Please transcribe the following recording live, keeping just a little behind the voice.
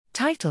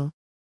Title: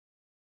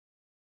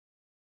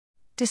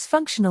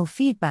 Dysfunctional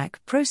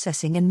Feedback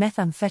Processing in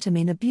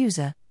Methamphetamine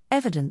Abuser,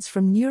 Evidence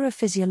from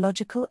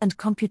Neurophysiological and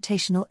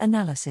Computational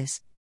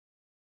Analysis.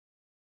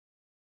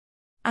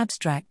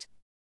 Abstract: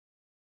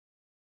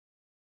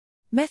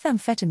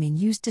 Methamphetamine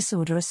use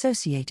disorder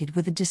associated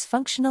with a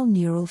dysfunctional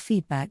neural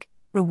feedback,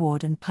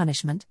 reward and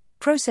punishment,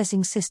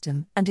 processing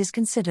system and is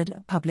considered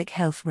a public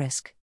health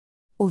risk.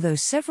 Although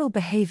several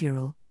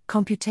behavioral,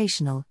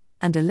 computational,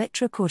 and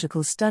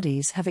electrocortical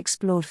studies have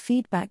explored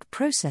feedback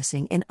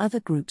processing in other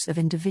groups of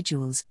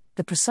individuals,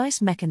 the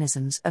precise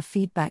mechanisms of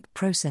feedback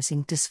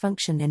processing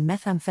dysfunction in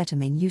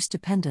methamphetamine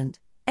use-dependent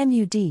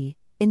 (MUD)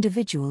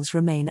 individuals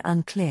remain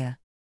unclear.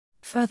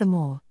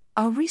 Furthermore,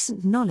 our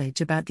recent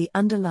knowledge about the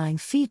underlying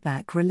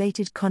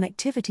feedback-related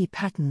connectivity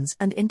patterns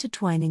and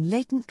intertwining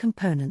latent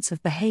components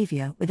of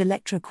behavior with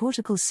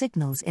electrocortical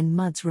signals in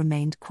MUDs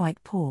remained quite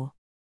poor.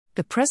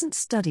 The present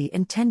study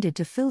intended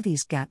to fill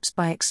these gaps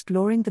by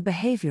exploring the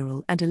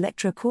behavioral and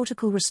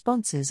electrocortical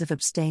responses of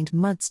abstained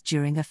MUDs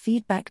during a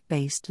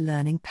feedback-based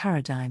learning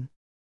paradigm.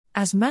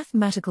 As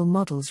mathematical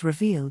models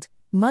revealed,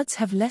 MUDs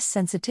have less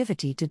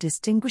sensitivity to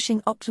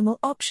distinguishing optimal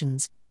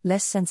options,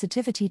 less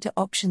sensitivity to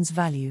options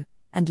value,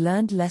 and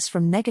learned less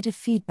from negative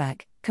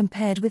feedback,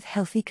 compared with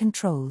healthy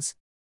controls.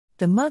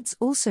 The MUDs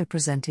also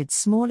presented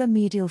smaller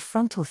medial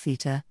frontal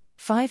theta,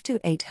 5 to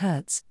 8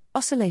 Hz,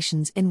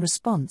 oscillations in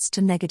response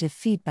to negative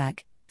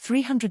feedback,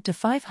 300 to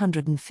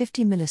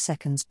 550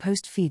 milliseconds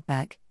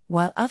post-feedback,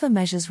 while other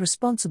measures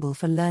responsible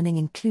for learning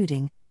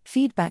including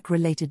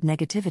feedback-related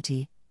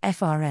negativity,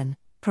 FRN,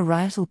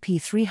 parietal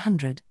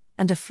P300,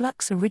 and a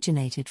flux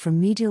originated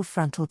from medial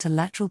frontal to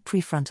lateral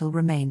prefrontal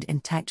remained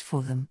intact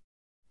for them.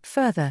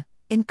 Further,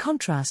 in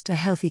contrast to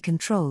healthy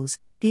controls,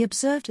 the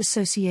observed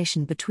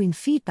association between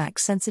feedback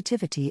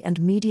sensitivity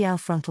and medial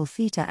frontal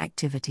theta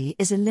activity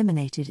is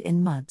eliminated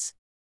in MUDs.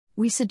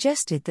 We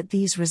suggested that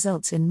these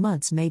results in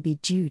MUDs may be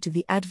due to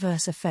the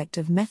adverse effect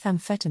of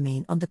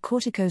methamphetamine on the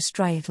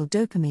corticostriatal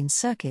dopamine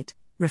circuit,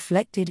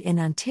 reflected in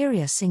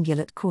anterior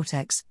cingulate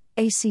cortex,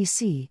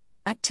 ACC,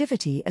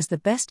 activity as the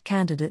best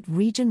candidate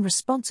region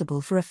responsible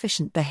for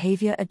efficient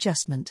behavior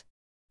adjustment.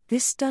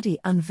 This study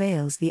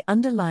unveils the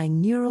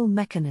underlying neural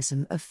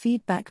mechanism of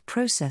feedback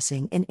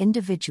processing in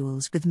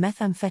individuals with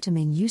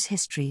methamphetamine use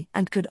history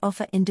and could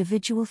offer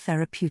individual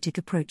therapeutic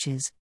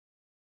approaches.